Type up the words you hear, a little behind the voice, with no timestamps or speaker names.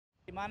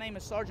My name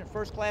is Sergeant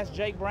First Class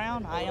Jake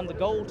Brown. I am the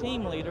Gold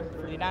Team Leader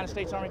for the United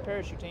States Army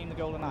Parachute Team, the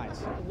Golden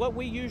Knights. What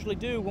we usually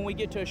do when we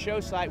get to a show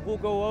site, we'll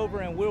go over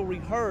and we'll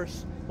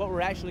rehearse what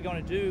we're actually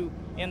going to do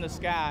in the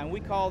sky, and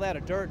we call that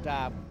a dirt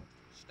dive.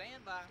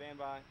 Stand by. Stand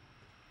by. And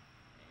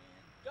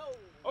go.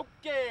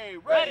 Okay,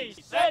 ready,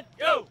 set,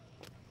 go!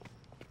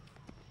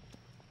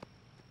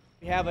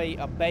 We have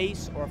a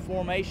base or a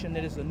formation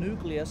that is the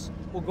nucleus.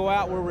 We'll go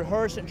out, we'll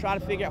rehearse it and try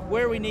to figure out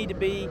where we need to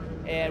be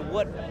and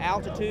what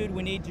altitude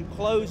we need to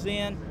close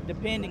in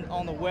depending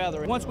on the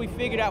weather. Once we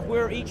figured out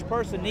where each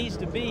person needs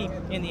to be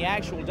in the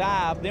actual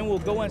dive, then we'll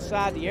go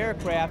inside the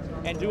aircraft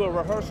and do a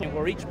rehearsal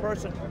where each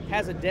person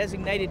has a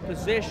designated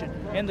position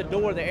in the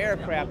door of the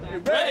aircraft.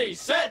 Ready,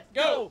 set,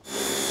 go!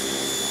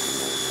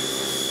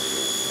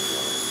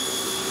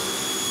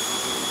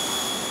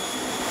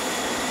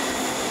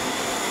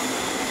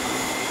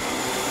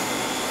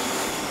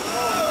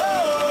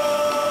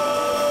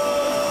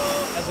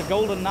 As a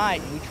Golden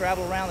Knight, we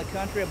travel around the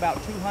country about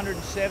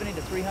 270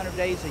 to 300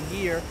 days a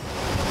year.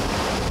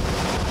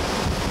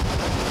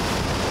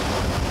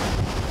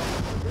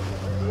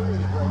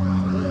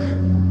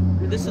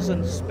 This is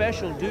a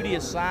special duty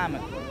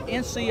assignment.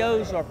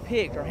 NCOs are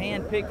picked or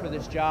hand-picked for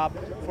this job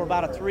for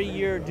about a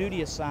 3-year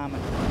duty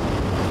assignment.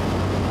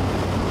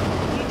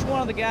 Each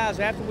one of the guys,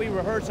 after we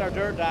rehearse our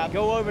dirt dive,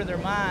 go over in their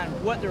mind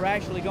what they're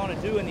actually going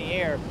to do in the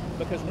air.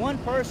 Because one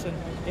person,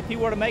 if he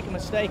were to make a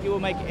mistake, it will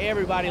make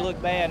everybody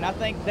look bad. And I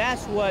think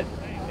that's what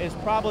is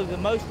probably the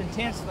most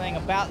intense thing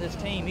about this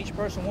team. Each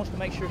person wants to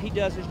make sure he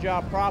does his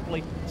job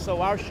properly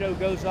so our show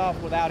goes off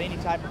without any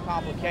type of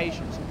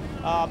complications.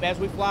 As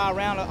we fly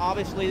around,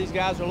 obviously these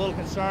guys are a little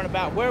concerned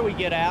about where we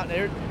get out.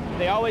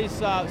 They always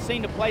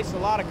seem to place a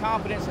lot of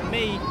confidence in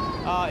me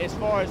as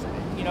far as,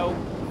 you know,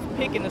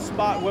 picking the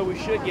spot where we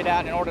should get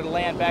out in order to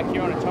land back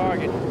here on a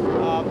target.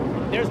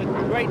 There's a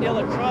great deal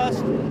of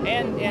trust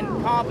and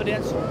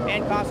confidence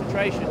and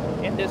concentration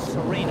in this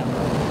arena.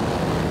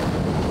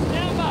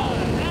 Stand by,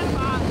 stand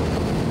by.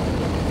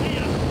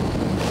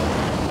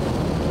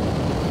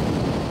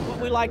 What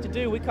we like to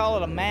do, we call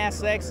it a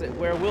mass exit,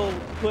 where we'll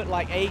put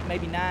like 8,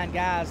 maybe 9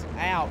 guys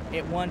out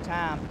at one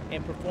time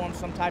and perform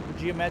some type of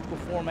geometrical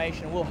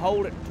formation. We'll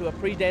hold it to a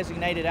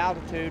pre-designated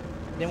altitude.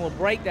 Then we'll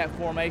break that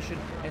formation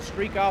and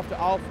streak off to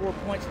all 4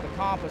 points of the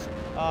compass,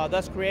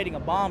 thus creating a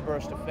bomb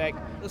burst effect.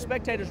 The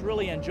spectators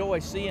really enjoy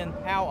seeing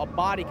how a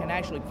body can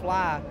actually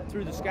fly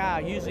through the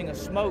sky using a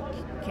smoke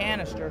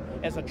canister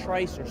as a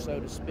tracer, so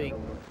to speak.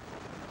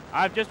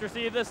 I've just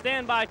received the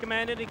standby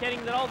command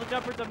indicating that all the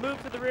jumpers have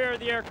moved to the rear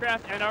of the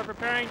aircraft and are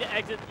preparing to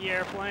exit the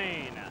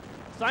airplane.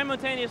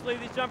 Simultaneously,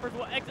 these jumpers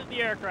will exit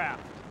the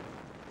aircraft.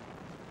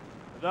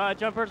 The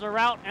jumpers are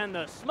out and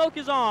the smoke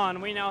is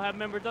on. We now have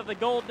members of the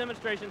Gold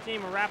demonstration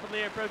team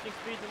rapidly approaching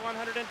speeds of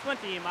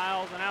 120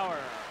 miles an hour.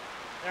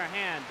 Their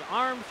hands,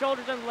 arms,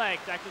 shoulders, and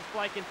legs act as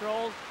flight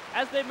controls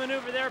as they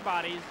maneuver their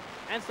bodies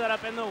and set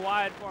up in the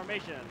wide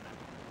formation.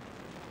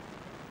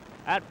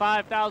 At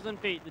 5,000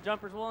 feet, the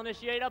jumpers will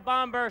initiate a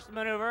bomb burst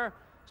maneuver,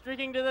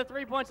 streaking to the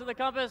 3 points of the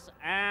compass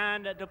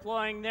and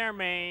deploying their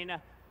main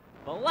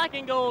black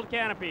and gold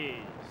canopies.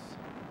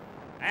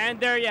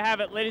 And there you have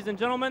it, ladies and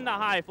gentlemen, the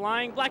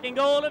high-flying black and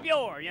gold of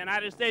your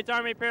United States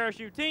Army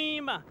Parachute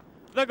Team,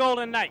 the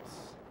Golden Knights.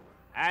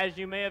 As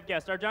you may have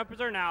guessed, our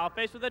jumpers are now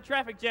faced with a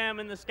traffic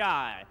jam in the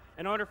sky.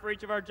 In order for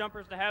each of our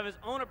jumpers to have his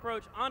own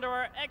approach onto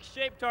our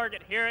X-shaped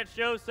target here at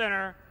Show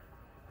Center,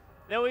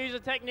 they will use a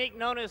technique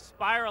known as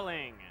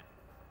spiraling.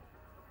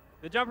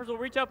 The jumpers will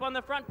reach up on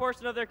the front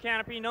portion of their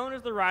canopy, known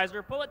as the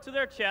riser, pull it to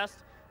their chest.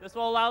 This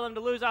will allow them to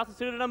lose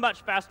altitude at a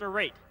much faster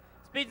rate.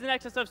 Speeds in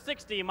excess of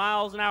 60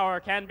 miles an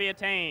hour can be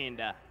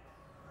attained.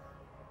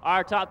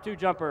 Our top 2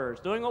 jumpers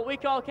doing what we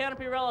call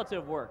canopy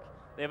relative work.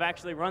 They've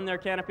actually run their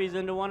canopies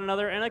into one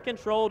another in a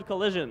controlled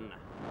collision.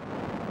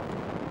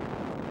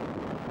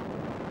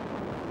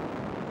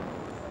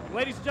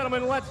 Ladies and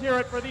gentlemen, let's hear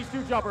it for these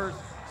 2 jumpers.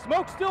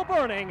 Smoke still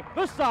burning,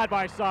 the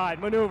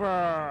side-by-side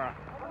maneuver.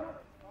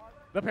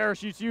 The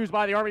parachutes used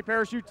by the Army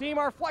Parachute Team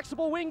are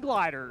flexible wing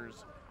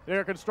gliders. They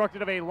are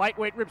constructed of a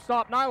lightweight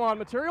ripstop nylon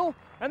material,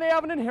 and they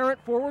have an inherent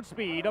forward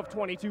speed of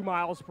 22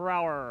 miles per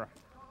hour.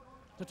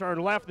 To turn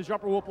left, the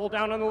jumper will pull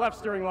down on the left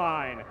steering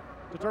line.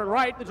 To turn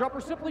right, the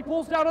jumper simply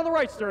pulls down on the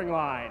right steering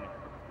line.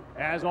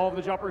 As all of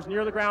the jumpers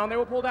near the ground, they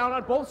will pull down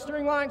on both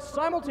steering lines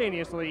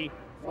simultaneously,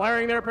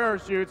 flaring their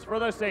parachutes for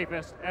the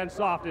safest and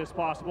softest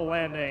possible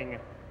landing.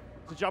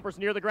 To jumpers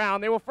near the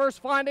ground, they will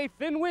first find a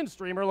thin wind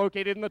streamer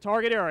located in the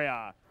target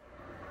area.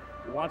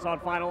 Once on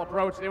final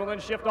approach, they will then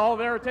shift all of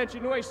their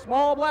attention to a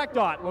small black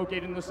dot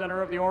located in the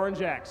center of the orange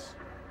X.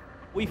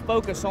 We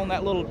focus on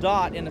that little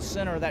dot in the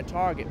center of that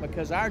target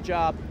because our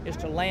job is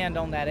to land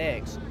on that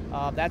X.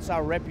 That's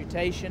our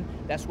reputation,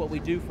 that's what we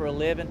do for a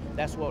living,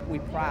 that's what we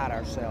pride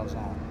ourselves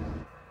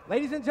on.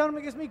 Ladies and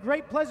gentlemen, it gives me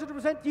great pleasure to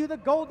present to you the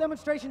Gold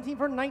demonstration team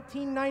for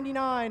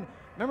 1999.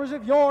 Members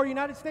of your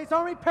United States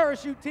Army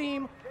Parachute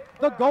Team,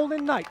 the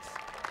Golden Knights.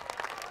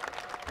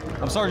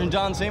 I'm Sergeant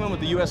John Seaman with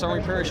the U.S.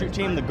 Army Parachute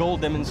Team, the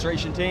Gold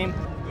demonstration team.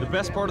 The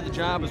best part of the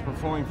job is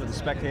performing for the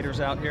spectators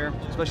out here,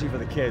 especially for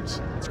the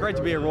kids. It's great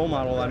to be a role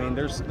model. I mean,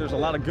 there's a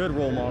lot of good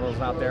role models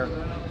out there,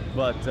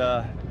 but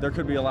there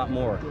could be a lot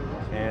more.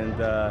 And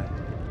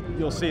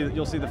you'll see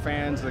the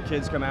fans, the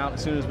kids come out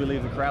as soon as we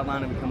leave the crowd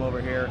line and we come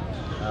over here.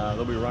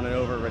 They'll be running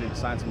over, ready to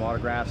sign some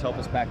autographs, help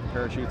us pack the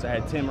parachutes. I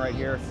had Tim right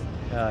here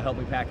help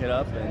me pack it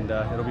up, and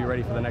it'll be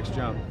ready for the next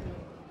jump.